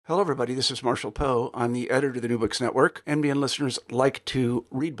Hello, everybody. This is Marshall Poe. I'm the editor of the New Books Network. NBN listeners like to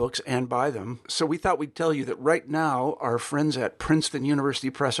read books and buy them. So we thought we'd tell you that right now, our friends at Princeton University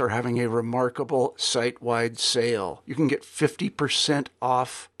Press are having a remarkable site-wide sale. You can get 50%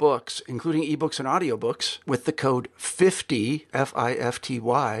 off books, including ebooks and audiobooks, with the code 50,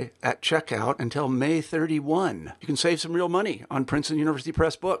 F-I-F-T-Y, at checkout until May 31. You can save some real money on Princeton University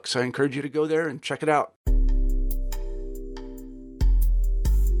Press books. I encourage you to go there and check it out.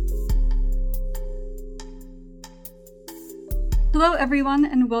 Hello, everyone,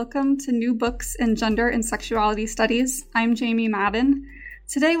 and welcome to New Books in Gender and Sexuality Studies. I'm Jamie Madden.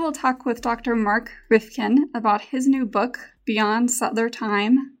 Today, we'll talk with Dr. Mark Rifkin about his new book, Beyond Settler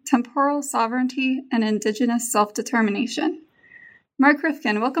Time, Temporal Sovereignty and Indigenous Self-Determination. Mark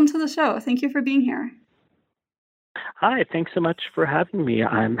Rifkin, welcome to the show. Thank you for being here. Hi, thanks so much for having me.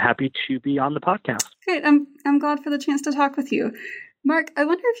 I'm happy to be on the podcast. Great. I'm glad for the chance to talk with you. Mark, I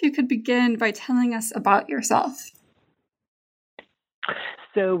wonder if you could begin by telling us about yourself.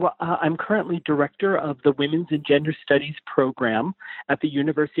 So I'm currently director of the Women's and Gender Studies program at the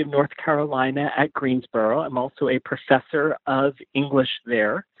University of North Carolina at Greensboro. I'm also a professor of English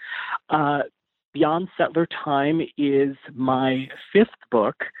there. Beyond Settler Time is my fifth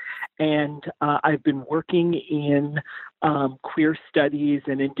book, and I've been working in queer studies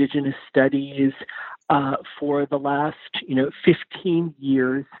and indigenous studies for the last 15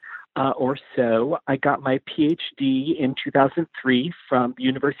 years. Or so. I got my PhD in 2003 from the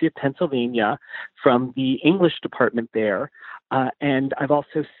University of Pennsylvania, from the English department there, and I've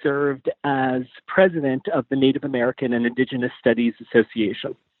also served as president of the Native American and Indigenous Studies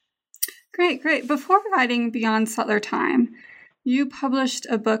Association. Great. Before writing Beyond Settler Time, you published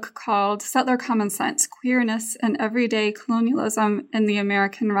a book called Settler Common Sense, Queerness and Everyday Colonialism in the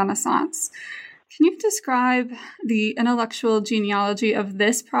American Renaissance. Can you describe the intellectual genealogy of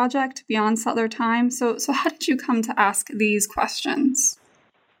this project, Beyond Settler Time? So how did you come to ask these questions?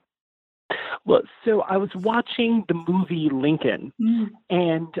 Well, so I was watching the movie Lincoln,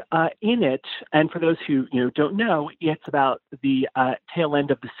 and in it, and for those who don't know, it's about the tail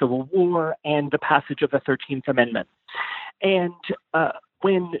end of the Civil War and the passage of the 13th Amendment. And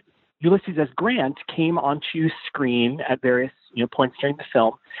when Ulysses S. Grant came onto screen at various points during the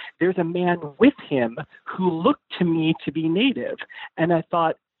film, there's a man with him who looked to me to be Native. And I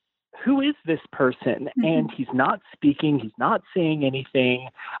thought, who is this person? And he's not speaking, he's not saying anything,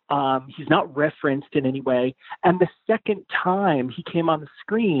 he's not referenced in any way. And the second time he came on the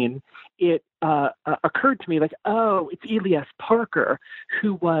screen, it occurred to me like, oh, it's Elias Parker,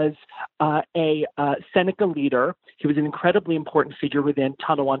 who was a Seneca leader. He was an incredibly important figure within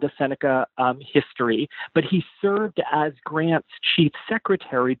Tonawanda Seneca history, but he served as Grant's chief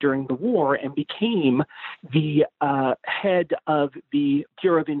secretary during the war and became the head of the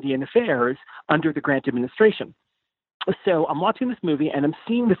Bureau of Indian Affairs under the Grant administration. So I'm watching this movie and I'm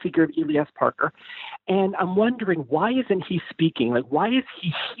seeing the figure of Elias Parker, and I'm wondering, why isn't he speaking? Like, why is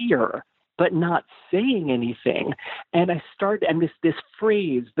he here but not saying anything? And I started, and this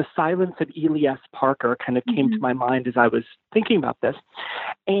phrase, the silence of Elias Parker, kind of came to my mind as I was thinking about this.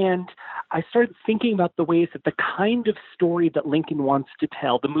 And I started thinking about the ways that the kind of story that Lincoln wants to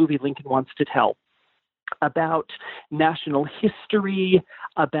tell, the movie Lincoln wants to tell, about national history,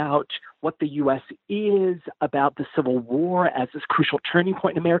 about what the U.S. is, about the Civil War as this crucial turning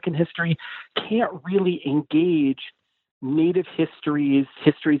point in American history, can't really engage Native histories,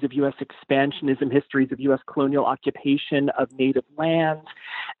 histories of U.S. expansionism, histories of U.S. colonial occupation of Native lands.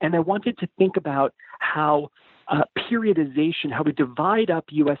 And I wanted to think about how periodization, how we divide up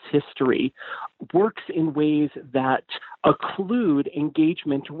U.S. history, works in ways that occlude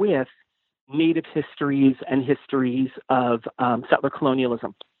engagement with Native histories and histories of settler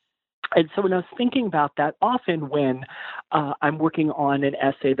colonialism. And so when I was thinking about that, often when I'm working on an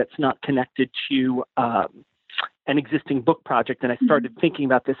essay that's not connected to an existing book project, and I started thinking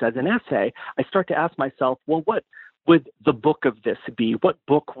about this as an essay, I start to ask myself, well, what would the book of this be? What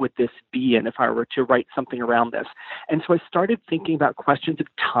book would this be in if I were to write something around this? And so I started thinking about questions of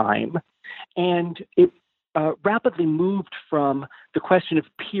time, and it rapidly moved from the question of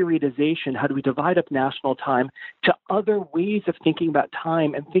periodization, how do we divide up national time, to other ways of thinking about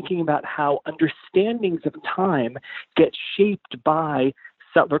time and thinking about how understandings of time get shaped by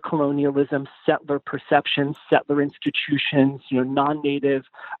settler colonialism, settler perceptions, settler institutions, non-native,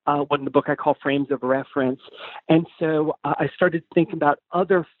 what in the book I call frames of reference. And so I started thinking about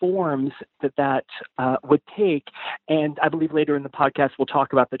other forms that would take. And I believe later in the podcast, we'll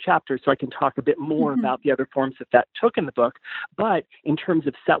talk about the chapters, so I can talk a bit more about the other forms that took in the book. But in terms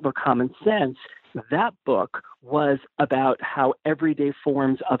of settler common sense, that book was about how everyday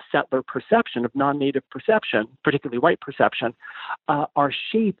forms of settler perception, of non-native perception, particularly white perception, are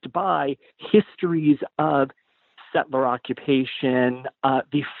shaped by histories of settler occupation,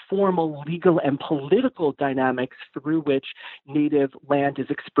 the formal legal and political dynamics through which native land is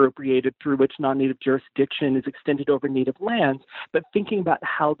expropriated, through which non-native jurisdiction is extended over native lands, but thinking about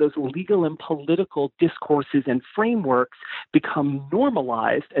how those legal and political discourses and frameworks become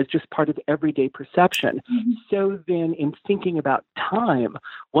normalized as just part of everyday perception. Mm-hmm. So then in thinking about time,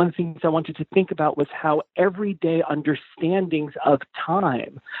 one of the things I wanted to think about was how everyday understandings of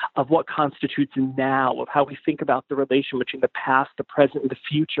time, of what constitutes now, of how we think about the relation between the past, the present, and the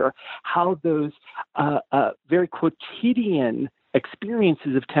future, how those very quotidian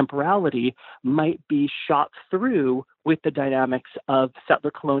experiences of temporality might be shot through with the dynamics of settler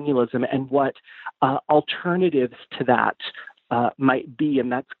colonialism and what alternatives to that might be.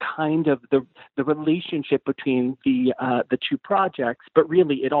 And that's kind of the relationship between the two projects. But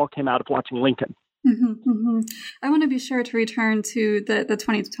really, it all came out of watching Lincoln. Mm-hmm, mm-hmm. I want to be sure to return to the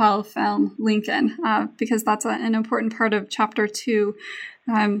 2012 film Lincoln, because that's an important part of Chapter 2.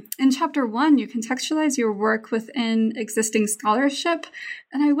 In Chapter 1, you contextualize your work within existing scholarship.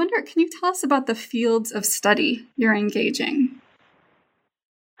 And I wonder, can you tell us about the fields of study you're engaging?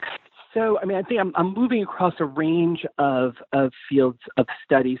 So, I think I'm moving across a range of fields of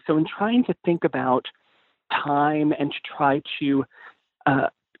study. So in trying to think about time and to try to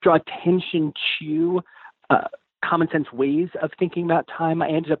draw attention to common sense ways of thinking about time, I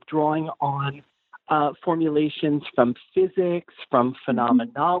ended up drawing on formulations from physics, from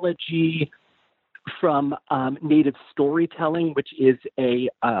phenomenology, from native storytelling, which is a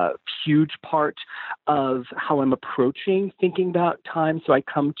huge part of how I'm approaching thinking about time. So I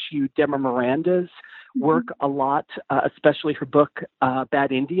come to Deborah Miranda's work a lot, especially her book,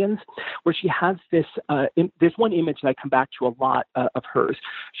 Bad Indians, where she has this, there's one image that I come back to a lot of hers.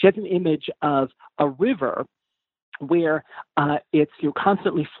 She has an image of a river where it's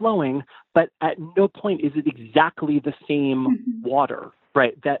constantly flowing, but at no point is it exactly the same water.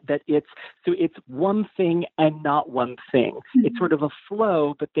 Right, that it's one thing and not one thing. Mm-hmm. It's sort of a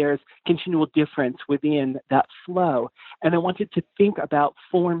flow, but there's continual difference within that flow. And I wanted to think about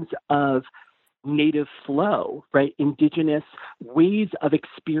forms of native flow, right? Indigenous ways of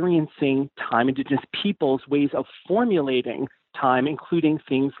experiencing time, indigenous peoples' ways of formulating time, including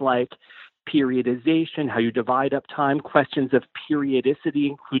things like periodization, how you divide up time, questions of periodicity,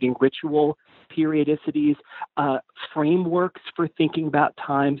 including ritual periodicities, frameworks for thinking about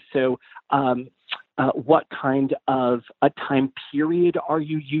time. So what kind of a time period are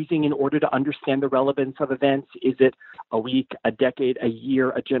you using in order to understand the relevance of events? Is it a week, a decade, a year,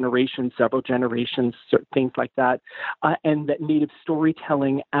 a generation, several generations, things like that? And that native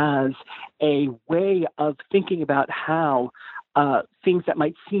storytelling as a way of thinking about how things that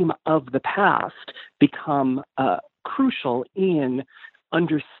might seem of the past become crucial in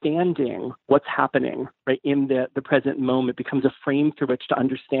understanding what's happening right in the present moment, becomes a frame through which to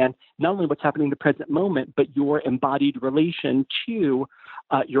understand not only what's happening in the present moment, but your embodied relation to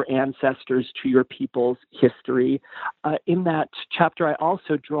your ancestors, to your people's history. In that chapter, I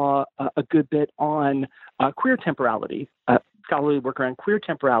also draw a good bit on queer temporality, scholarly work around queer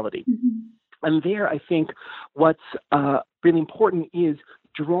temporality. Mm-hmm. And there, I think what's really important is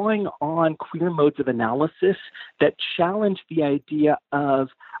drawing on queer modes of analysis that challenge the idea of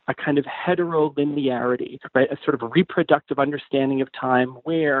a kind of heterolinearity, right? A sort of reproductive understanding of time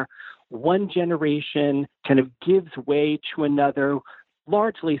where one generation kind of gives way to another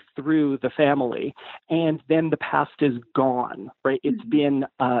largely through the family, and then the past is gone, right? It's been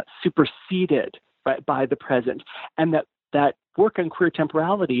superseded by the present. And that work on queer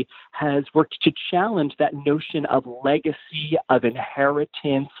temporality has worked to challenge that notion of legacy, of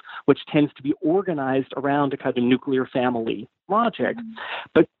inheritance, which tends to be organized around a kind of nuclear family logic.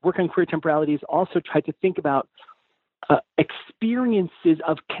 But work on queer temporality has also tried to think about experiences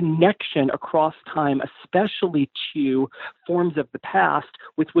of connection across time, especially to forms of the past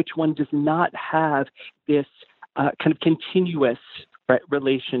with which one does not have this kind of continuous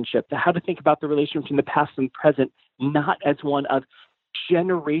relationship. How to think about the relation between the past and the present, not as one of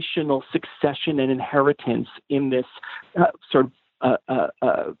generational succession and inheritance in this sort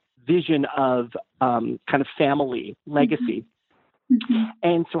of vision of kind of family legacy. Mm-hmm.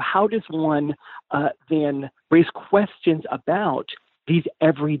 And so how does one then raise questions about these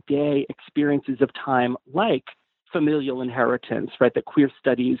everyday experiences of time, like familial inheritance, right? That queer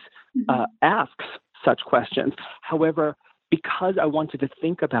studies asks such questions. However, because I wanted to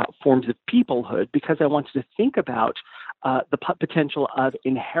think about forms of peoplehood, because I wanted to think about the potential of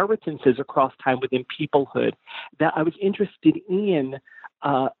inheritances across time within peoplehood, that I was interested in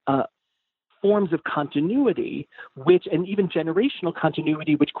forms of continuity, and even generational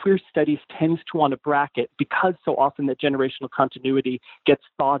continuity, which queer studies tends to want to bracket, because so often that generational continuity gets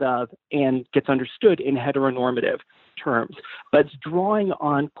thought of and gets understood in heteronormative terms. But it's drawing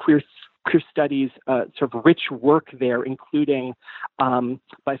on queer studies, sort of rich work there, including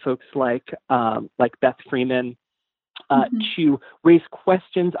by folks like Beth Freeman, to raise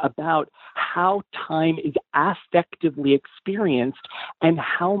questions about how time is affectively experienced and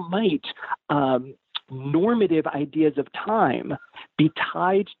how might normative ideas of time be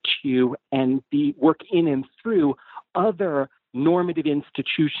tied to and be work in and through other normative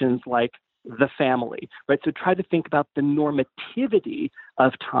institutions like the family, right? So try to think about the normativity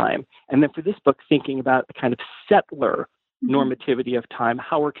of time. And then for this book, thinking about a kind of settler normativity of time,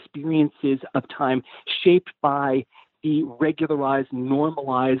 how our experiences of time shaped by the regularized,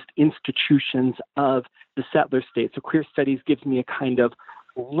 normalized institutions of the settler state. So queer studies gives me a kind of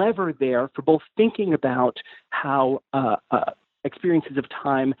lever there for both thinking about how experiences of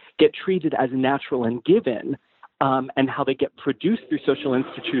time get treated as natural and given, and how they get produced through social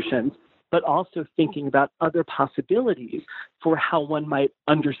institutions, but also thinking about other possibilities for how one might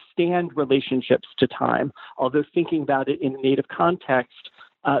understand relationships to time, although thinking about it in a native context,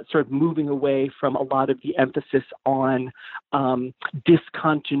 sort of moving away from a lot of the emphasis on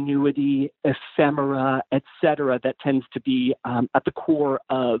discontinuity, ephemera, et cetera, that tends to be at the core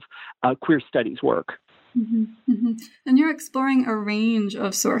of queer studies work. And you're exploring a range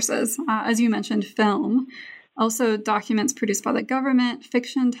of sources, as you mentioned, film, also documents produced by the government,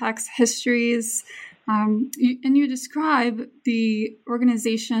 fiction, texts, histories, and you describe the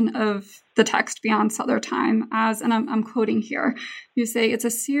organization of the text Beyond Settler Time as, and I'm quoting here, you say it's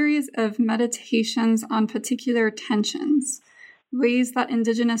a series of meditations on particular tensions, ways that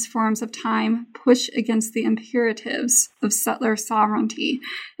indigenous forms of time push against the imperatives of settler sovereignty.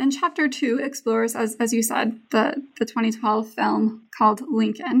 And chapter 2 explores, as you said, the 2012 film called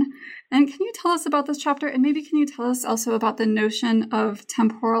Lincoln. And can you tell us about this chapter? And maybe can you tell us also about the notion of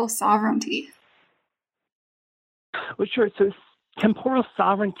temporal sovereignty? Well, sure. So temporal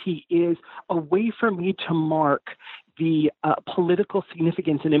sovereignty is a way for me to mark the political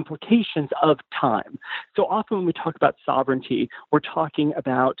significance and implications of time. So often when we talk about sovereignty, we're talking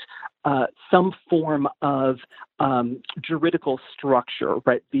about some form of juridical structure,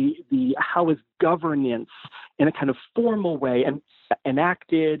 right? The how is governance in a kind of formal way and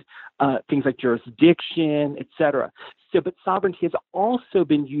enacted, things like jurisdiction, et cetera. So, but sovereignty has also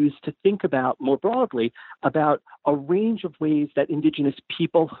been used to think about more broadly about a range of ways that indigenous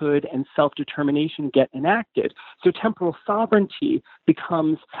peoplehood and self-determination get enacted. So temporal sovereignty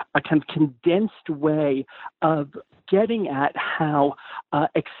becomes a kind of condensed way of getting at how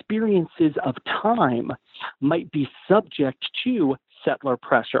experiences of time might be subject to settler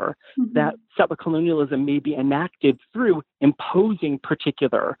pressure, that settler colonialism may be enacted through imposing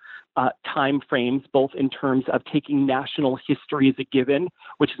particular time frames, both in terms of taking national history as a given,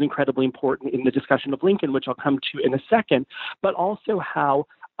 which is incredibly important in the discussion of Lincoln, which I'll come to in a second, but also how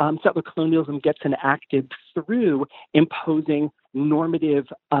settler colonialism gets enacted through imposing normative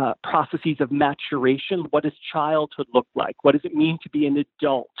processes of maturation. What does childhood look like? What does it mean to be an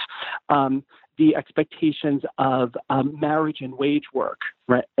adult? The expectations of marriage and wage work,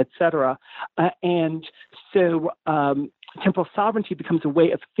 right, et cetera. And so temporal sovereignty becomes a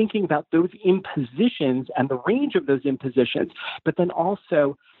way of thinking about those impositions and the range of those impositions, but then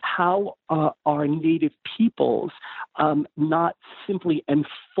also how are Native peoples not simply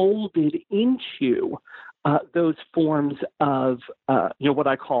enfolded into those forms of, what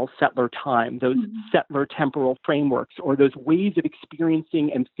I call settler time, those settler temporal frameworks, or those ways of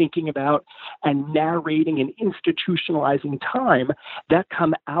experiencing and thinking about and narrating and institutionalizing time that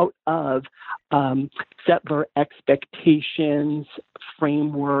come out of settler expectations,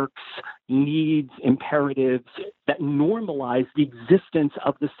 frameworks, needs, imperatives that normalize the existence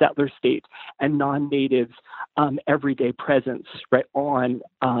of the settler state and non-natives' everyday presence, right, on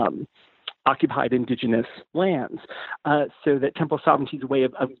occupied indigenous lands, so that temporal sovereignty is a way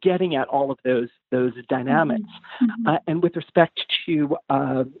of getting at all of those dynamics. And with respect to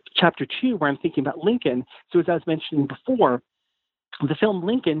chapter 2, where I'm thinking about Lincoln, so as I was mentioning before, the film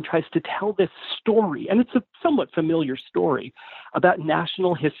Lincoln tries to tell this story, and it's a somewhat familiar story, about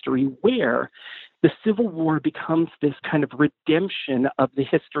national history where the Civil War becomes this kind of redemption of the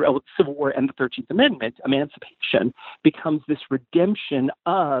history of the Civil War and the 13th Amendment, emancipation, becomes this redemption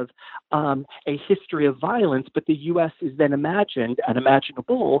of a history of violence, but the U.S. is then imagined and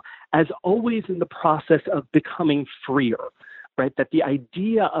imaginable as always in the process of becoming freer. Right, that the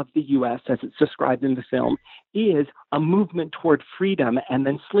idea of the U.S., as it's described in the film, is a movement toward freedom, and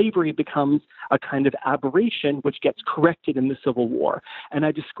then slavery becomes a kind of aberration which gets corrected in the Civil War. And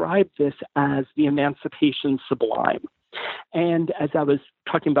I describe this as the emancipation sublime. And as I was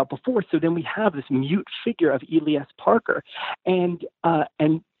talking about before, so then we have this mute figure of Elias Parker, and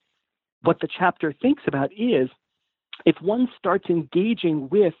what the chapter thinks about is, if one starts engaging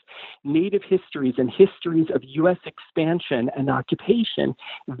with Native histories and histories of U.S. expansion and occupation,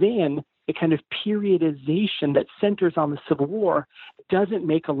 then the kind of periodization that centers on the Civil War doesn't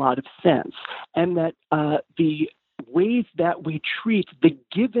make a lot of sense. And that the ways that we treat the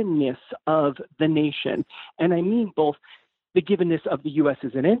givenness of the nation, and I mean both the givenness of the U.S.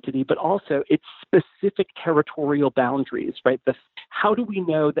 as an entity, but also its specific territorial boundaries, right? How do we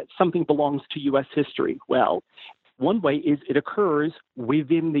know that something belongs to U.S. history? Well, one way is it occurs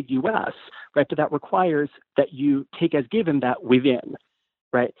within the U.S., right? But that requires that you take as given that within,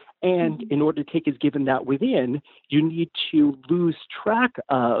 right? And in order to take as given that within, you need to lose track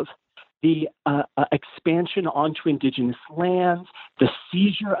of the expansion onto indigenous lands, the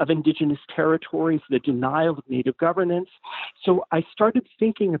seizure of indigenous territories, the denial of native governance. So I started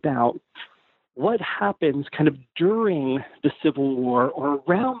thinking about what happens kind of during the Civil War or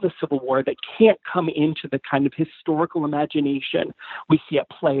around the Civil War that can't come into the kind of historical imagination we see at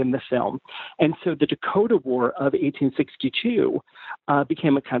play in the film. And so the Dakota War of 1862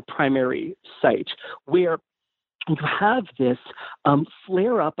 became a kind of primary site where you have this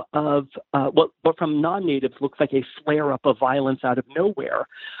flare-up of what from non-natives looks like a flare-up of violence out of nowhere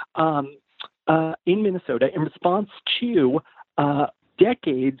in Minnesota in response to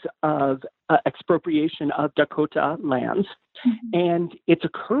decades of expropriation of Dakota lands. And it's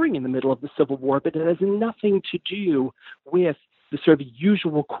occurring in the middle of the Civil War, but it has nothing to do with the sort of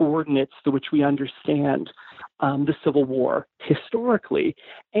usual coordinates through which we understand the Civil War historically.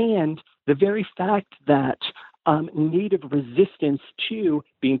 And the very fact that Native resistance to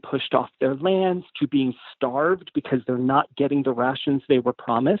being pushed off their lands, to being starved because they're not getting the rations they were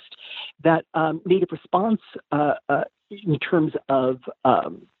promised, that Native response in terms of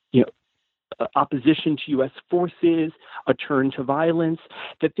opposition to U.S. forces, a turn to violence,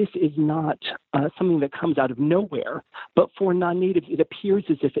 that this is not something that comes out of nowhere. But for non-natives, it appears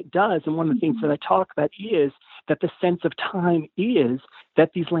as if it does. And one of the things that I talk about is that the sense of time is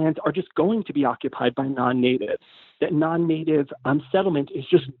that these lands are just going to be occupied by non-natives, that non-native settlement is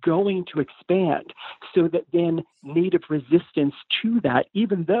just going to expand, so that then native resistance to that,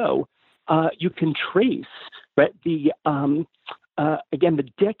 even though you can trace again, the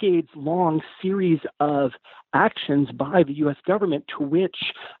decades-long series of actions by the U.S. government to which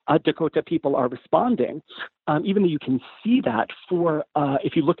Dakota people are responding, even though you can see that for,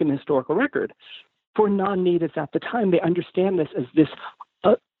 if you look in the historical record, for non-natives at the time, they understand this as this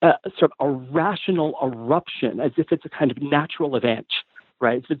sort of a rational eruption, as if it's a kind of natural event,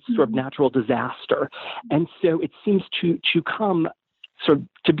 right? It's sort of natural disaster. And so it seems to come sort of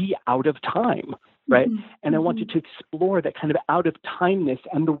to be out of time. Right. And I wanted to explore that kind of out of timeness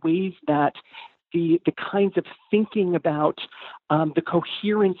and the ways that the kinds of thinking about the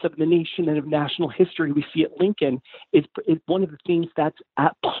coherence of the nation and of national history we see at Lincoln is one of the things that's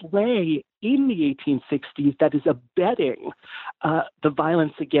at play in the 1860s that is abetting the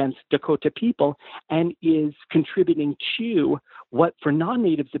violence against Dakota people and is contributing to what for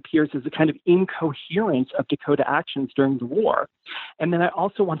non-natives appears as a kind of incoherence of Dakota actions during the war. And then I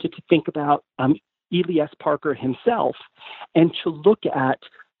also wanted to think about Elias Parker himself and to look at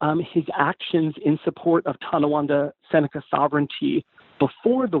his actions in support of Tonawanda Seneca sovereignty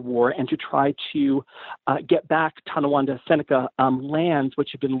before the war and to try to get back Tonawanda Seneca lands, which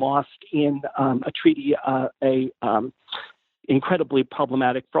had been lost in a treaty, incredibly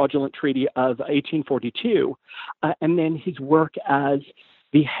problematic, fraudulent treaty of 1842, and then his work as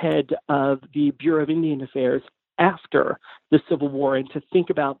the head of the Bureau of Indian Affairs after the Civil War, and to think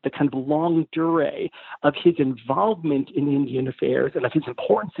about the kind of longue durée of his involvement in Indian affairs and of his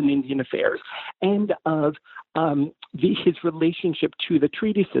importance in Indian affairs, and of his relationship to the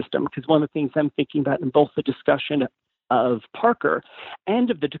treaty system. Because one of the things I'm thinking about in both the discussion of Parker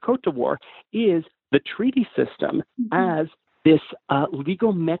and of the Dakota War is the treaty system as this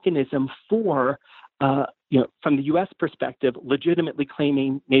legal mechanism for from the U.S. perspective, legitimately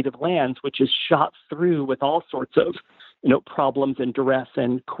claiming native lands, which is shot through with all sorts of, problems and duress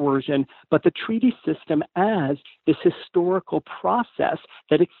and coercion, but the treaty system as this historical process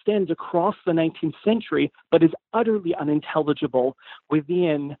that extends across the 19th century, but is utterly unintelligible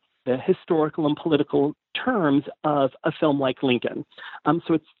within the historical and political terms of a film like Lincoln.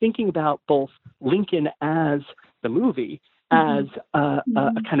 So it's thinking about both Lincoln as the movie, as a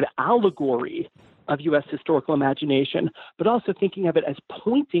kind of allegory of U.S. historical imagination, but also thinking of it as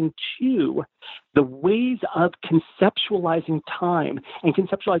pointing to the ways of conceptualizing time and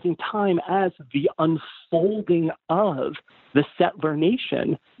conceptualizing time as the unfolding of the settler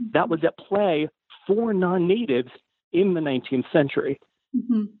nation that was at play for non-natives in the 19th century.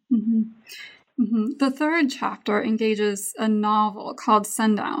 The third chapter engages a novel called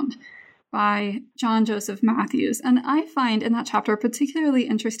Sundown by John Joseph Matthews. And I find in that chapter particularly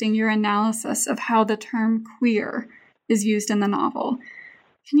interesting your analysis of how the term queer is used in the novel.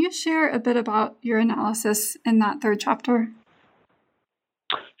 Can you share a bit about your analysis in that third chapter?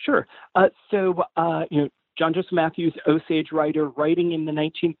 Sure. John Joseph Matthews, Osage writer, writing in the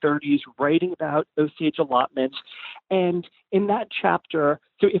 1930s, writing about Osage allotments. And in that chapter,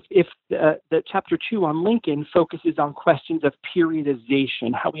 so if the chapter 2 on Lincoln focuses on questions of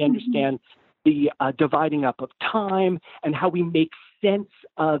periodization, how we understand the dividing up of time and how we make sense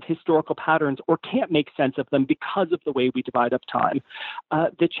of historical patterns or can't make sense of them because of the way we divide up time.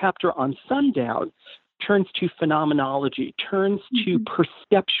 The chapter on Sundown turns to phenomenology, turns to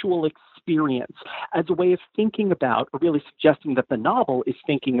perceptual experience as a way of thinking about, or really suggesting that the novel is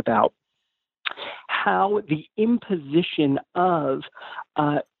thinking about, how the imposition of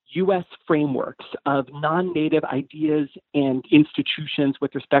U.S. frameworks of non-native ideas and institutions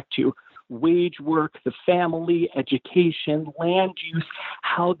with respect to wage work, the family, education, land use,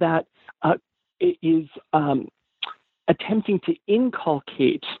 how that is attempting to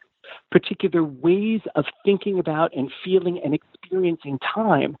inculcate particular ways of thinking about and feeling and experiencing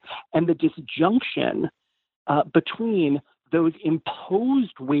time, and the disjunction between those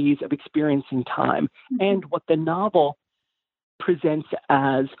imposed ways of experiencing time and what the novel presents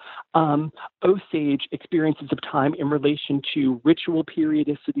as Osage experiences of time in relation to ritual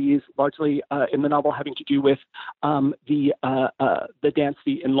periodicities, largely in the novel having to do with the dance,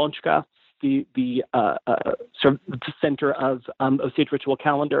 the Inlonchka, the sort of the center of Osage ritual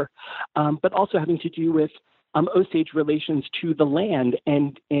calendar, but also having to do with Osage relations to the land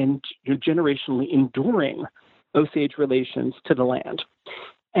and generationally enduring Osage relations to the land.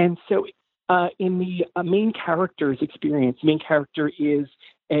 And so in the main character's experience, main character is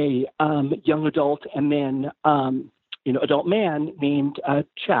a young adult and then adult man named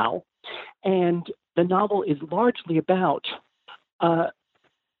Chow. And the novel is largely about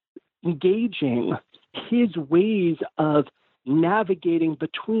engaging his ways of navigating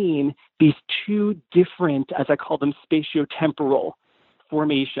between these two different, as I call them, spatiotemporal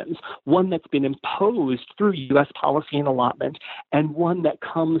formations, one that's been imposed through U.S. policy and allotment, and one that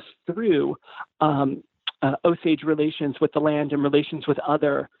comes through Osage relations with the land and relations with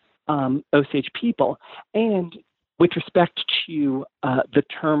other Osage people. And with respect to the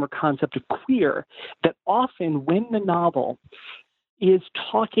term or concept of queer, that often when the novel is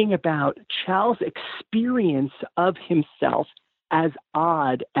talking about Chow's experience of himself as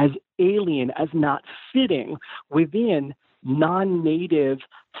odd, as alien, as not fitting within non-native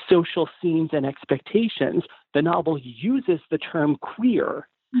social scenes and expectations, the novel uses the term queer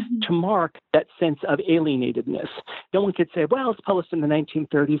to mark that sense of alienatedness. No one could say, well, it's published in the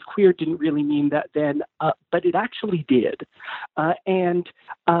 1930s. Queer didn't really mean that then, but it actually did. And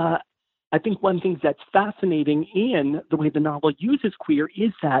I think one thing that's fascinating in the way the novel uses queer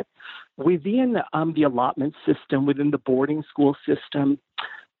is that within the allotment system, within the boarding school system,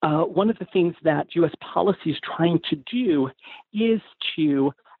 one of the things that U.S. policy is trying to do is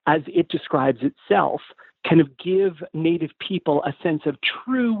to, as it describes itself, kind of give Native people a sense of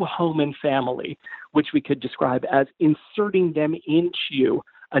true home and family, which we could describe as inserting them into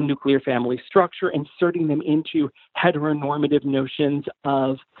a nuclear family structure, inserting them into heteronormative notions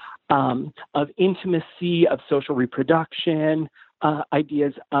of intimacy, of social reproduction,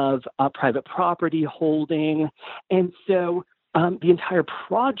 ideas of private property holding. And so the entire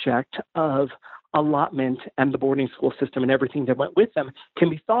project of allotment and the boarding school system and everything that went with them can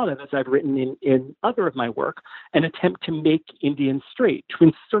be thought of, as I've written in other of my work, an attempt to make Indians straight, to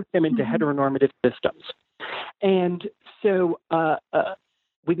insert them into heteronormative systems. And so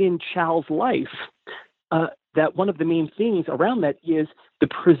within Chow's life, that one of the main things around that is the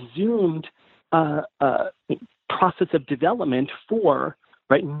presumed process of development for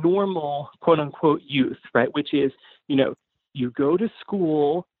normal, quote unquote, youth, which is, you go to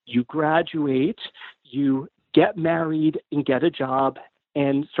school, you graduate, you get married and get a job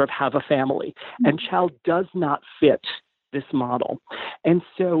and sort of have a family. And Chow does not fit this model. And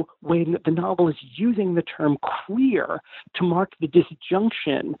so when the novel is using the term queer to mark the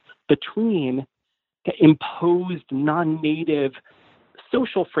disjunction between imposed non-native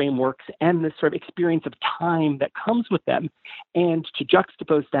social frameworks and the sort of experience of time that comes with them, and to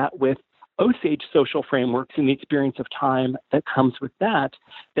juxtapose that with Osage social frameworks and the experience of time that comes with that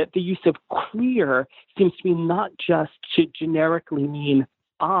the use of queer seems to me not just to generically mean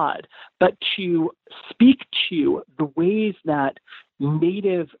odd, but to speak to the ways that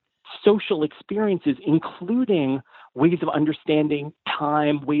native social experiences, including ways of understanding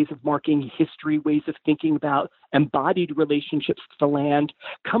time, ways of marking history, ways of thinking about embodied relationships to the land,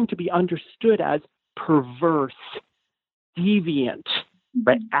 come to be understood as perverse, deviant,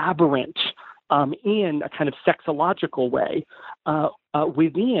 right, aberrant, in a kind of sexological way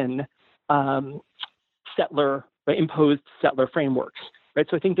within imposed settler frameworks. Right?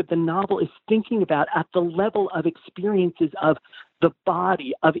 So I think that the novel is thinking about, at the level of experiences of the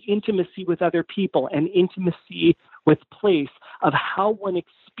body, of intimacy with other people and intimacy with place, of how one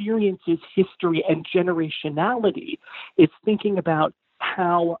experiences history and generationality. It's thinking about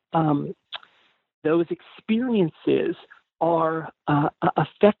how those experiences are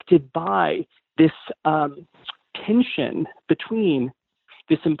affected by this tension between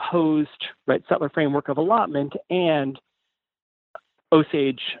this imposed settler framework of allotment and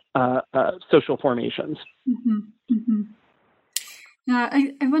Osage social formations. Mm-hmm, mm-hmm. Yeah,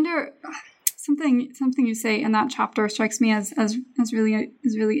 I wonder, something you say in that chapter strikes me as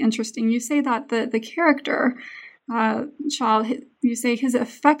really interesting. You say that the character, Chow, you say his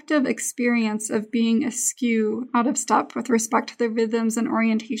affective experience of being askew, out of step with respect to the rhythms and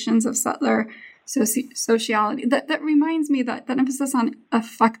orientations of settler sociality. That reminds me that emphasis on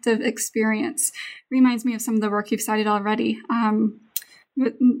affective experience reminds me of some of the work you've cited already.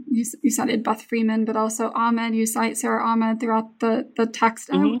 You cited Beth Freeman, but also Ahmed. You cite Sarah Ahmed throughout the text.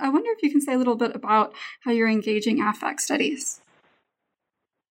 Mm-hmm. I wonder if you can say a little bit about how you're engaging affect studies.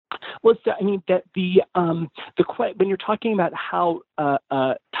 Well, so, I mean that when you're talking about how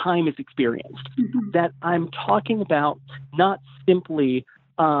time is experienced, mm-hmm. that I'm talking about not simply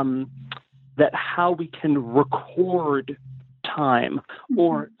that how we can record time, mm-hmm.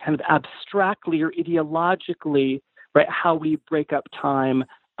 or kind of abstractly or ideologically, right, how we break up time,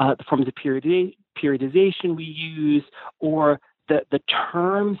 the forms of periodization we use, or the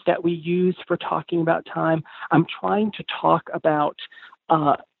terms that we use for talking about time. I'm trying to talk about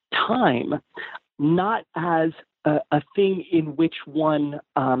time not as a thing in which one,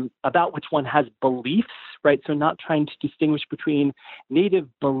 about which one has beliefs, right? So not trying to distinguish between native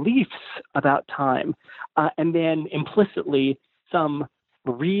beliefs about time and then implicitly some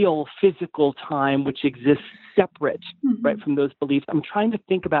real physical time which exists separate, mm-hmm. right, from those beliefs. I'm trying to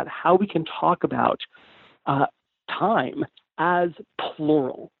think about how we can talk about time as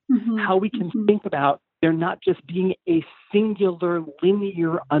plural, mm-hmm. how we can mm-hmm. think about there not just being a singular,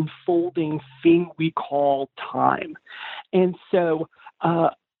 linear, unfolding thing we call time. And so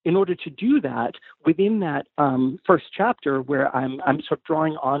in order to do that, within that first chapter where I'm sort of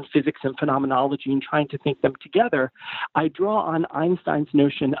drawing on physics and phenomenology and trying to think them together, I draw on Einstein's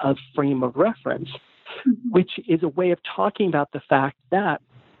notion of frame of reference, mm-hmm. which is a way of talking about the fact that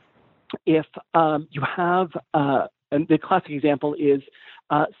if you have, and the classic example is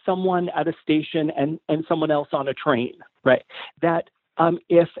someone at a station and someone else on a train, right? That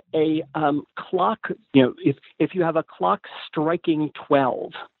if a clock, if you have a clock striking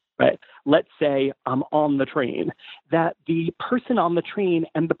 12, right? Let's say on the train, that the person on the train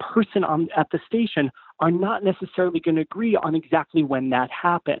and the person at the station are not necessarily going to agree on exactly when that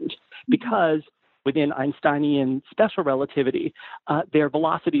happened, because within Einsteinian special relativity, their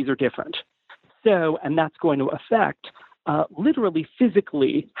velocities are different. So, and that's going to affect literally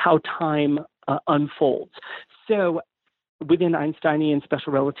physically how time unfolds. So within Einsteinian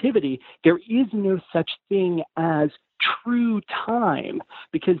special relativity, there is no such thing as true time,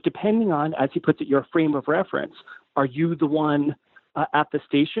 because depending on, as he puts it, your frame of reference, are you the one at the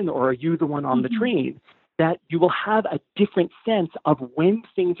station or are you the one on the train, that you will have a different sense of when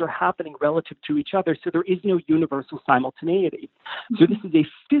things are happening relative to each other. So there is no universal simultaneity. So this is a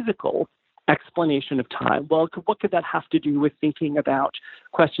physical explanation of time. Well, what could that have to do with thinking about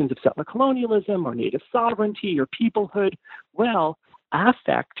questions of settler colonialism or native sovereignty or peoplehood? Well,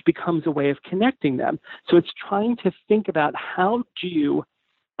 affect becomes a way of connecting them. So it's trying to think about how do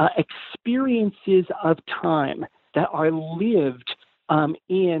experiences of time that are lived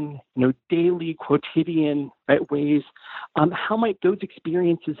in daily, quotidian, right, ways, how might those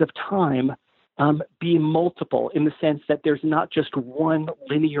experiences of time be multiple in the sense that there's not just one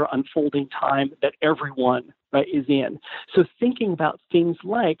linear unfolding time that everyone is in. So thinking about things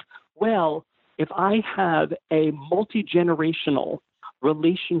like, well, if I have a multi-generational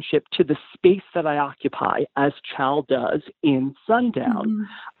relationship to the space that I occupy, as Chal does in Sundown,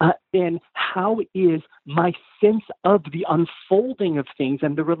 then how is my sense of the unfolding of things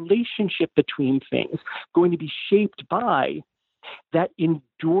and the relationship between things going to be shaped by that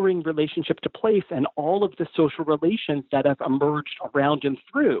enduring relationship to place and all of the social relations that have emerged around and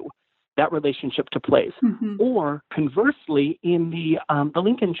through that relationship to place? Or conversely, in the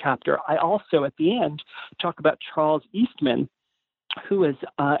Lincoln chapter, I also at the end talk about Charles Eastman, who is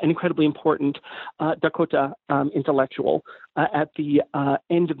an incredibly important Dakota intellectual at the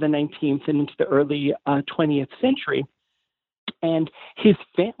end of the 19th and into the early 20th century. And his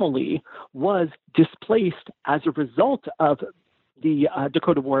family was displaced as a result of the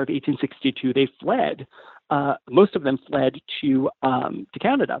Dakota War of 1862. They fled. Most of them fled to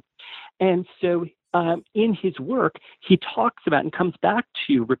Canada. And so in his work, he talks about and comes back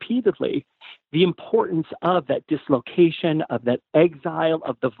to repeatedly the importance of that dislocation, of that exile,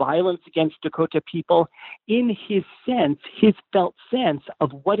 of the violence against Dakota people, in his felt sense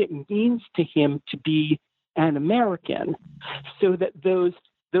of what it means to him to be an American, so that those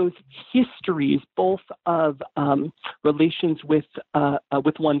histories, both of relations with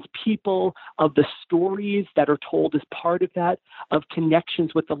one's people, of the stories that are told as part of that, of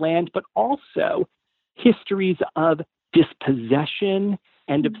connections with the land, but also histories of dispossession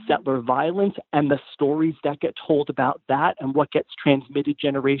and of settler violence and the stories that get told about that and what gets transmitted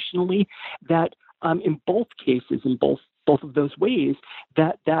generationally, that in both cases, in both of those ways,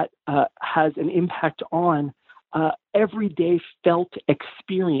 that has an impact on everyday felt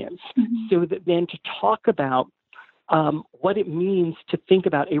experience. So that then to talk about what it means to think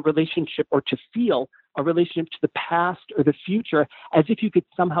about a relationship or to feel a relationship to the past or the future, as if you could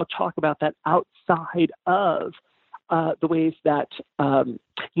somehow talk about that outside of the ways that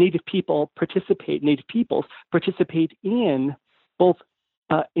Native peoples participate in both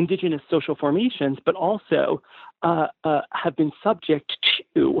indigenous social formations, but also have been subject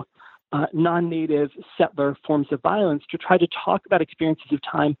to non-native settler forms of violence, to try to talk about experiences of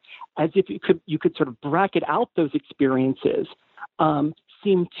time as if you could sort of bracket out those experiences,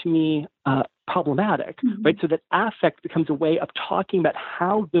 seemed to me problematic, right? So that affect becomes a way of talking about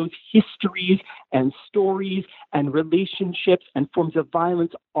how those histories and stories and relationships and forms of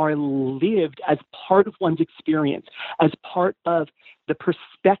violence are lived as part of one's experience, as part of the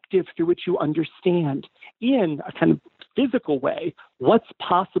perspective through which you understand in a kind of physical way what's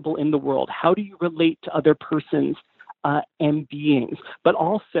possible in the world. How do you relate to other persons and beings? But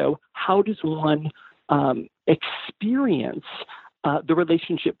also, how does one experience the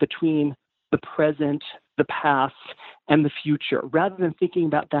relationship between the present, the past, and the future, rather than thinking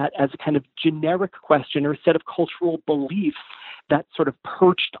about that as a kind of generic question or a set of cultural beliefs that's sort of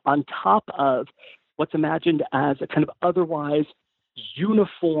perched on top of what's imagined as a kind of otherwise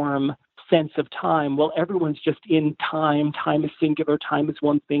uniform sense of time. Well, everyone's just in time. Time is singular. Time is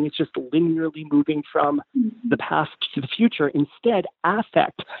one thing. It's just linearly moving from the past to the future. Instead,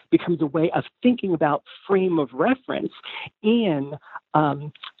 affect becomes a way of thinking about frame of reference in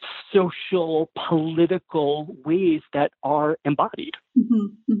social, political ways that are embodied.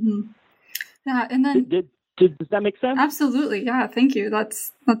 Yeah, and then does that make sense? Absolutely. Yeah. Thank you.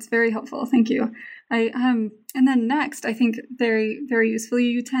 That's very helpful. Thank you. And then next, I think very, very usefully,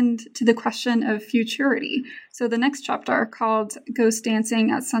 you tend to the question of futurity. So the next chapter, called Ghost Dancing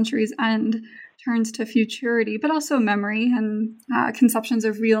at Century's End, turns to futurity, but also memory and conceptions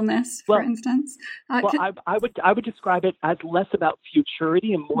of realness, for instance. I would describe it as less about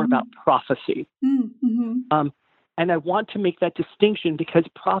futurity and more about prophecy. And I want to make that distinction because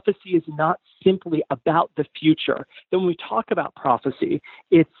prophecy is not simply about the future. Then when we talk about prophecy,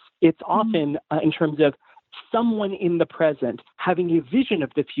 it's often in terms of someone in the present having a vision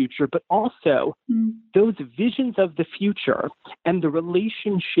of the future, but also those visions of the future and the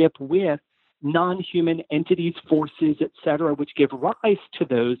relationship with non-human entities, forces, etc., which give rise to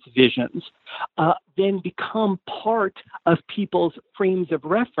those visions, then become part of people's frames of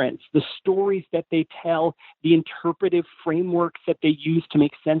reference, the stories that they tell, the interpretive frameworks that they use to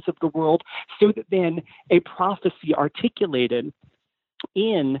make sense of the world, so that then a prophecy articulated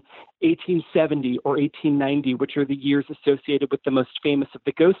in 1870 or 1890, which are the years associated with the most famous of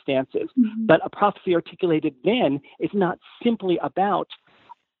the ghost dances, but a prophecy articulated then is not simply about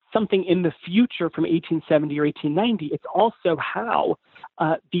something in the future from 1870 or 1890. It's also how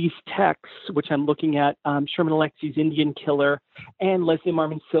these texts, which I'm looking at, Sherman Alexie's Indian Killer and Leslie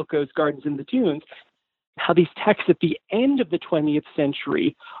Marmon Silko's Gardens in the Dunes, how these texts at the end of the 20th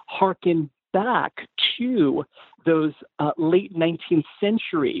century harken back to those late 19th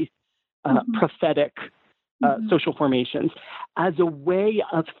century prophetic social formations as a way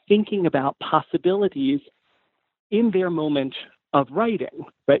of thinking about possibilities in their moment of writing,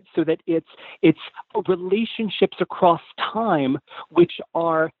 right? So that it's relationships across time which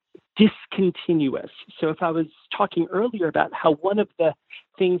are discontinuous. So if I was talking earlier about how one of the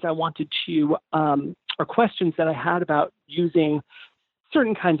things I wanted to, or questions that I had about using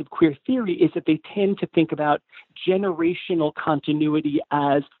certain kinds of queer theory is that they tend to think about generational continuity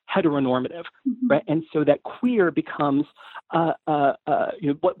as heteronormative, right? And so that queer becomes,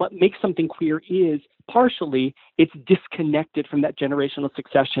 what makes something queer is partially it's disconnected from that generational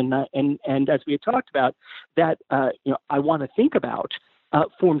succession. And as we had talked about, that I want to think about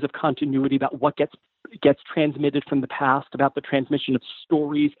forms of continuity, about what gets transmitted from the past, about the transmission of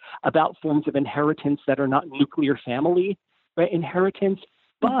stories, about forms of inheritance that are not nuclear family, right, inheritance.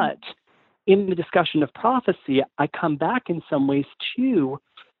 But in the discussion of prophecy, I come back in some ways to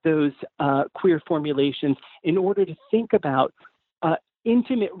those queer formulations in order to think about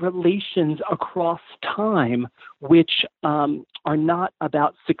intimate relations across time, which are not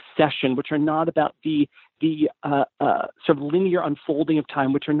about succession, which are not about the sort of linear unfolding of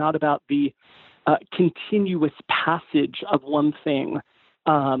time, which are not about the continuous passage of one thing,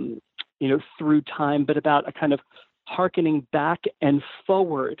 through time, but about a kind of hearkening back and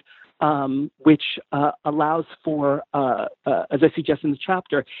forward, which allows for, as I suggest in the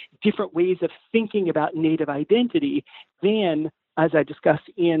chapter, different ways of thinking about Native identity than, as I discuss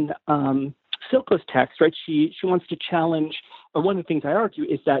in Silko's text, right? She wants to challenge, or one of the things I argue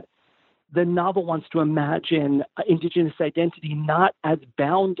is that the novel wants to imagine Indigenous identity not as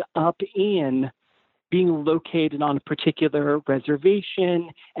bound up in being located on a particular reservation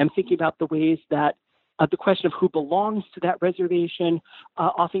and thinking about the ways that the question of who belongs to that reservation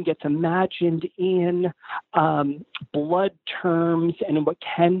often gets imagined in blood terms and in what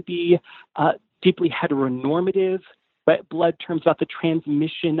can be deeply heteronormative, but blood terms about the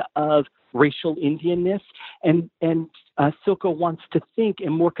transmission of racial Indianness. And Silko wants to think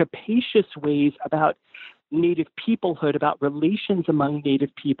in more capacious ways about Native peoplehood, about relations among Native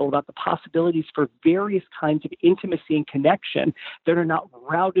people, about the possibilities for various kinds of intimacy and connection that are not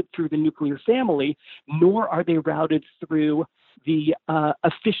routed through the nuclear family, nor are they routed through the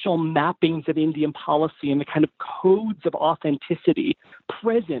official mappings of Indian policy and the kind of codes of authenticity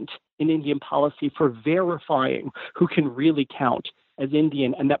present in Indian policy for verifying who can really count as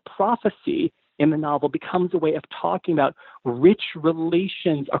Indian. And that prophecy in the novel becomes a way of talking about rich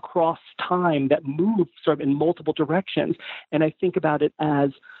relations across time that move sort of in multiple directions. And I think about it as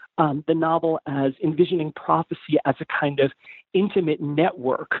the novel as envisioning prophecy as a kind of intimate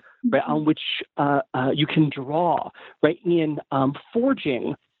network, right, on which you can draw, right, in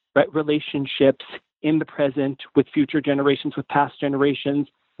forging, right, relationships in the present with future generations, with past generations,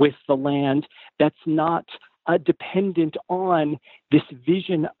 with the land. That's not dependent on this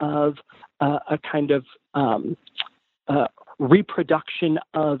vision of a kind of reproduction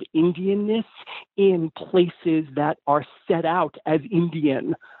of Indianness in places that are set out as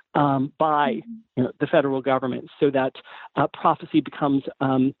Indian by the federal government, so that prophecy becomes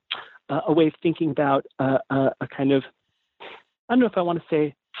a way of thinking about a kind of, I don't know if I want to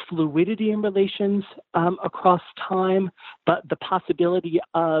say fluidity in relations across time, but the possibility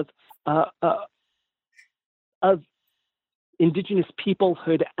of Indigenous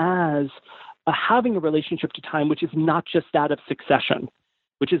peoplehood as having a relationship to time which is not just that of succession,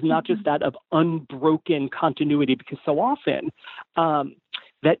 which is not just that of unbroken continuity, because so often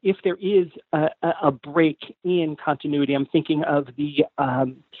that if there is a break in continuity, I'm thinking of the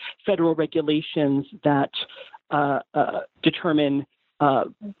federal regulations that determine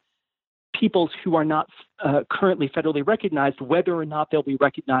peoples who are not currently federally recognized, whether or not they'll be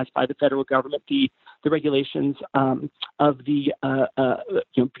recognized by the federal government, the regulations of the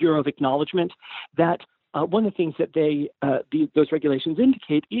Bureau of Acknowledgement, that one of the things that those regulations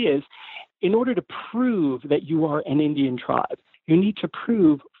indicate is, in order to prove that you are an Indian tribe, you need to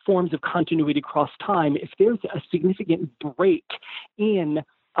prove forms of continuity across time. If there's a significant break in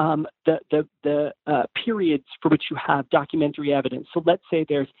the periods for which you have documentary evidence. So let's say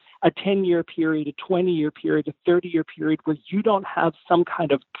there's a 10-year period, a 20-year period, a 30-year period where you don't have some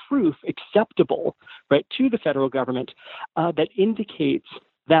kind of proof acceptable, right, to the federal government that indicates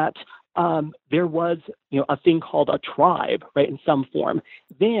that there was, a thing called a tribe, right, in some form.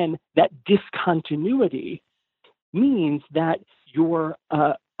 Then that discontinuity means that your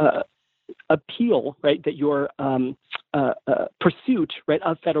appeal, right, that your pursuit, right,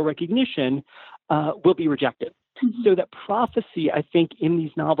 of federal recognition will be rejected. Mm-hmm. So that prophecy, I think, in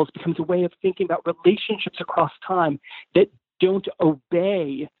these novels becomes a way of thinking about relationships across time that don't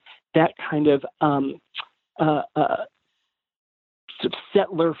obey that kind of sort of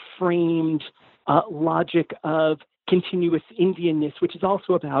settler-framed logic of continuous Indianness, which is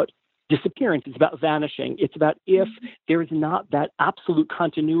also about disappearance. It's about vanishing. It's about if there is not that absolute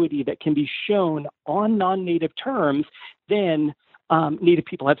continuity that can be shown on non-native terms, then Native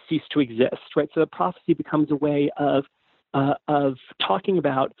people have ceased to exist, right? So the prophecy becomes a way of talking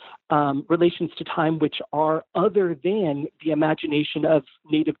about relations to time which are other than the imagination of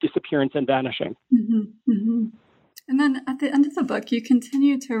Native disappearance and vanishing. Mm-hmm, mm-hmm. And then at the end of the book, you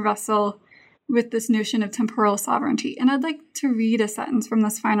continue to wrestle with this notion of temporal sovereignty. And I'd like to read a sentence from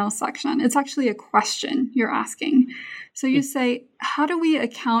this final section. It's actually a question you're asking. So you say, how do we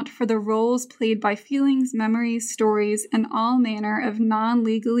account for the roles played by feelings, memories, stories, and all manner of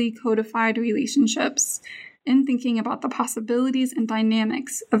non-legally codified relationships in thinking about the possibilities and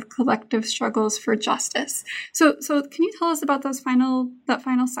dynamics of collective struggles for justice? So can you tell us about that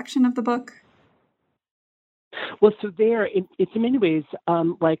final section of the book? Well, so there, it's in many ways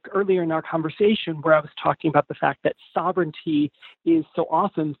like earlier in our conversation where I was talking about the fact that sovereignty is so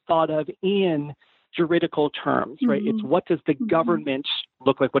often thought of in juridical terms, right? Mm-hmm. It's what does the government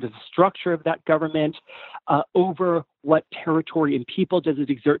look like? What is the structure of that government? Over what territory and people does it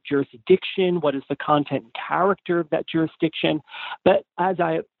exert jurisdiction? What is the content and character of that jurisdiction? But as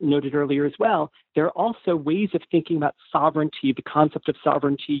I noted earlier as well, there are also ways of thinking about sovereignty, the concept of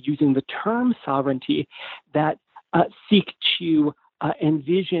sovereignty, using the term sovereignty that seek to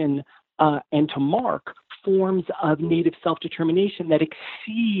envision and to mark forms of Native self-determination that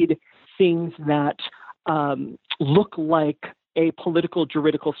exceed things that look like a political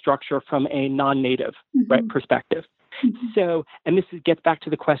juridical structure from a non-Native right, perspective. Mm-hmm. So, and this gets back to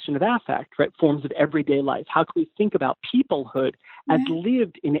the question of affect, right? Forms of everyday life. How can we think about peoplehood as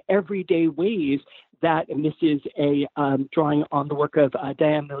lived in everyday ways that, and this is a drawing on the work of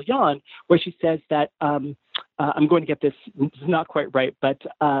Diane Millian, where she says that, I'm going to get this not quite right, but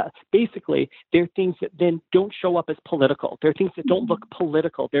basically there are things that then don't show up as political. There are things that don't look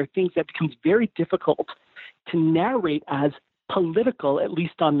political. There are things that becomes very difficult to narrate as political, at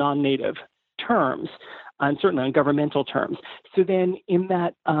least on non-Native terms, and certainly on governmental terms. So then in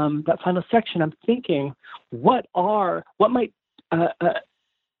that that final section, I'm thinking, what might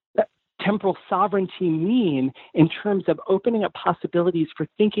temporal sovereignty mean in terms of opening up possibilities for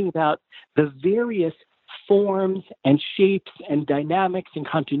thinking about the various forms and shapes and dynamics and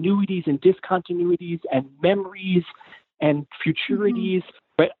continuities and discontinuities and memories and futurities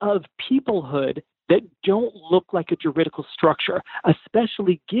right, of peoplehood that don't look like a juridical structure,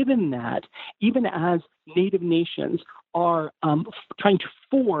 especially given that even as Native nations are trying to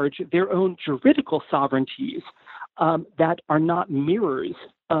forge their own juridical sovereignties that are not mirrors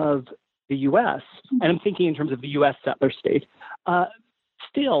of the U.S., and I'm thinking in terms of the U.S. settler state,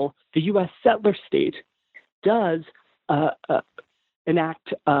 still the U.S. settler state does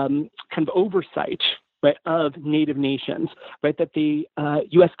enact kind of oversight right, of Native nations, right, that the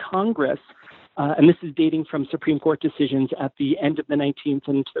U.S. Congress, and this is dating from Supreme Court decisions at the end of the 19th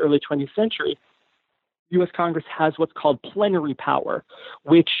and the early 20th century, U.S. Congress has what's called plenary power,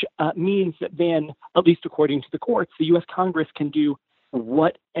 which means that then, at least according to the courts, the U.S. Congress can do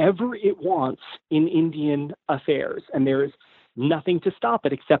whatever it wants in Indian affairs, and there's nothing to stop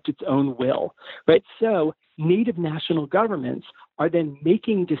it except its own will, right? So Native national governments are then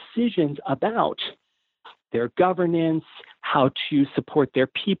making decisions about their governance, how to support their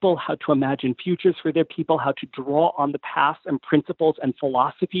people, how to imagine futures for their people, how to draw on the past and principles and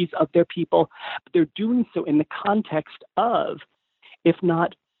philosophies of their people. But they're doing so in the context of, if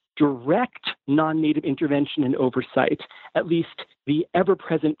not direct non-Native intervention and oversight, at least the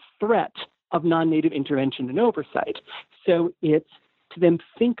ever-present threat of non-Native intervention and oversight. So it's to then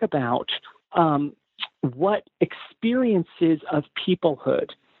think about what experiences of peoplehood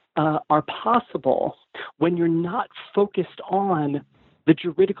are possible when you're not focused on the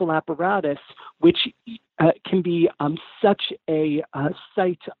juridical apparatus, which can be such a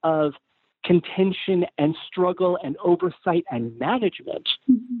site of contention and struggle and oversight and management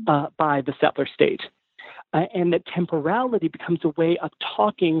by the settler state. And that temporality becomes a way of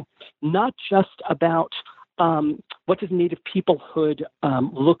talking not just about what does Native peoplehood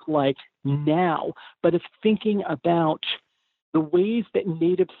look like now, but of thinking about the ways that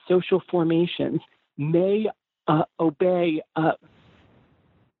Native social formations may obey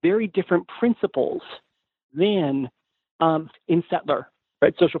very different principles than in settler,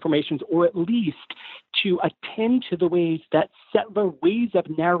 right, social formations, or at least to attend to the ways that settler ways of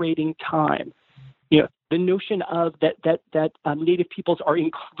narrating time, the notion of that Native peoples are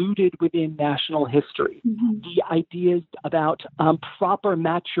included within national history, the ideas about proper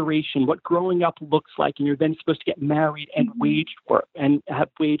maturation, what growing up looks like, and you're then supposed to get married and have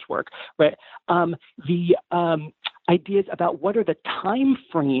wage work, right? The ideas about what are the time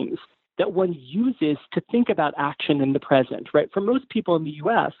frames that one uses to think about action in the present, right? For most people in the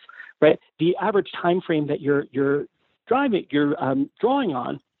U.S., right, the average time frame that you're drawing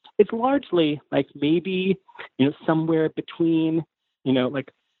on, it's largely like maybe, somewhere between,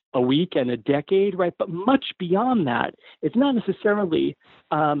 like a week and a decade, right? But much beyond that, it's not necessarily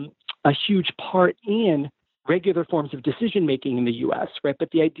a huge part in regular forms of decision making in the U.S., right? But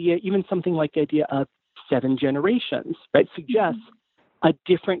the idea, even something like the idea of 7 generations, right, suggests a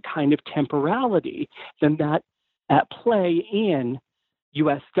different kind of temporality than that at play in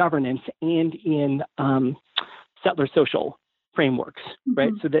U.S. governance and in settler social frameworks,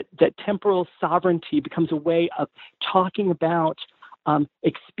 right? So that temporal sovereignty becomes a way of talking about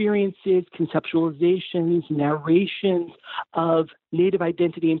experiences, conceptualizations, narrations of Native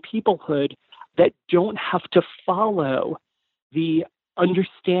identity and peoplehood that don't have to follow the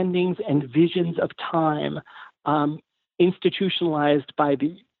understandings and visions of time institutionalized by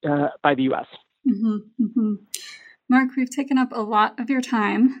the U.S. Mark, we've taken up a lot of your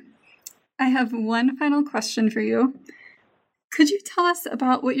time. I have one final question for you. Could you tell us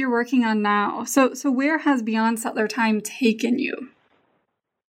about what you're working on now? So where has Beyond Settler Time taken you?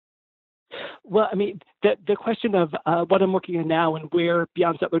 Well, I mean, the question of what I'm working on now and where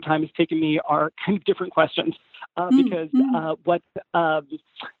Beyond Settler Time has taken me are kind of different questions because what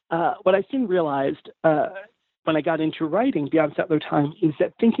I soon realized when I got into writing Beyond Settler Time is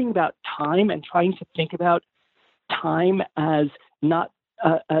that thinking about time and trying to think about time as not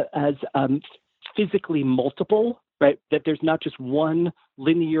as physically multiple, right? That there's not just one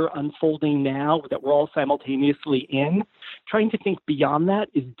linear unfolding now that we're all simultaneously in. Trying to think beyond that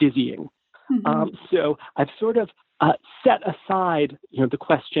is dizzying. So I've sort of set aside, the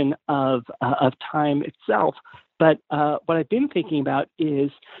question of time itself. But what I've been thinking about is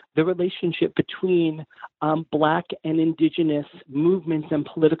the relationship between Black and Indigenous movements and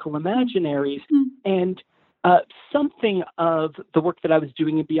political imaginaries, and something of the work that I was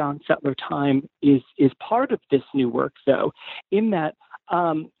doing in Beyond Settler Time is part of this new work, though, in that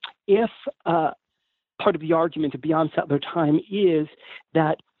if part of the argument of Beyond Settler Time is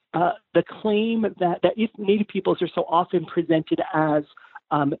that the claim that if Native peoples are so often presented as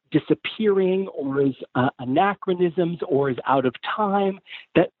disappearing or as anachronisms or as out of time,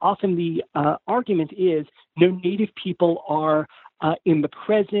 that often the argument is no, Native people are in the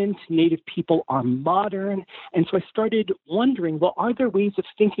present, Native people are modern. And so I started wondering, well, are there ways of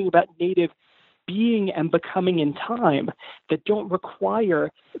thinking about Native being and becoming in time that don't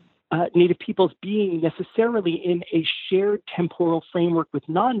require Native peoples being necessarily in a shared temporal framework with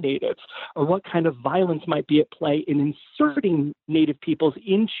non-Natives, or what kind of violence might be at play in inserting Native peoples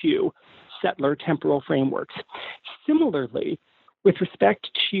into settler temporal frameworks. Similarly, with respect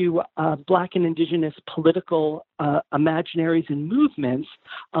to Black and Indigenous political imaginaries and movements,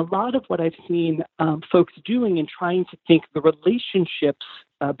 a lot of what I've seen folks doing in trying to think the relationships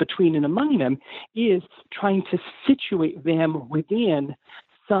between and among them is trying to situate them within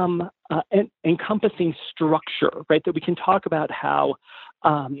some encompassing structure, right? That we can talk about how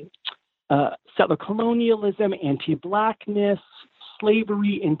settler colonialism, anti-Blackness,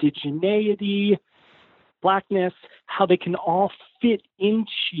 slavery, indigeneity, Blackness, how they can all fit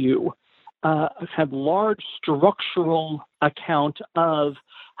into a kind of large structural account of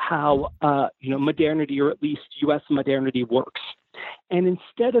how modernity, or at least U.S. modernity, works. And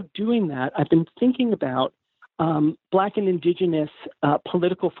instead of doing that, I've been thinking about Black and Indigenous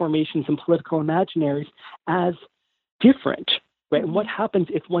political formations and political imaginaries as different, right? And what happens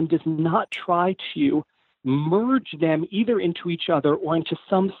if one does not try to merge them either into each other or into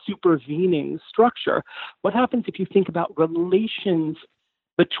some supervening structure? What happens if you think about relations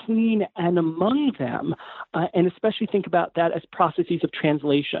between and among them, and especially think about that as processes of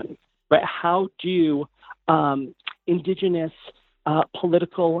translation, right? How do Indigenous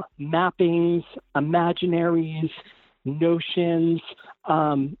political mappings, imaginaries, notions,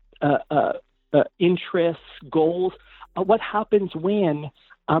 interests, goals, what happens when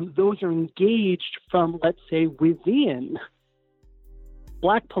those are engaged from, let's say, within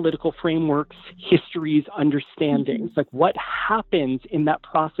Black political frameworks, histories, understandings? Like, what happens in that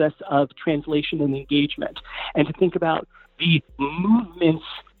process of translation and engagement? And to think about the movements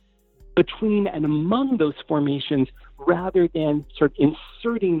between and among those formations rather than sort of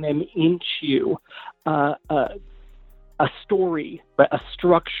inserting them into a story, a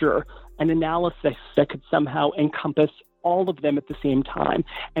structure, an analysis that could somehow encompass all of them at the same time.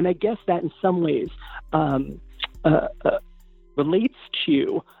 And I guess that in some ways relates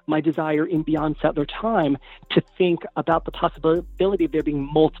to my desire in Beyond Settler Time to think about the possibility of there being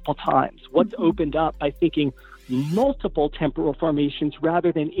multiple times. What's opened up by thinking multiple temporal formations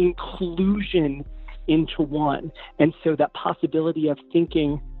rather than inclusion into one. And so that possibility of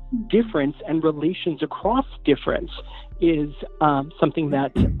thinking difference and relations across difference is something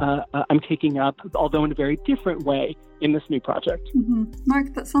that I'm taking up, although in a very different way, in this new project.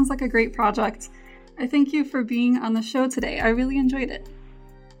 Mark, that sounds like a great project. I thank you for being on the show today. I really enjoyed it.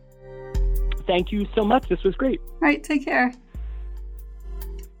 Thank you so much. This was great. All right, take care.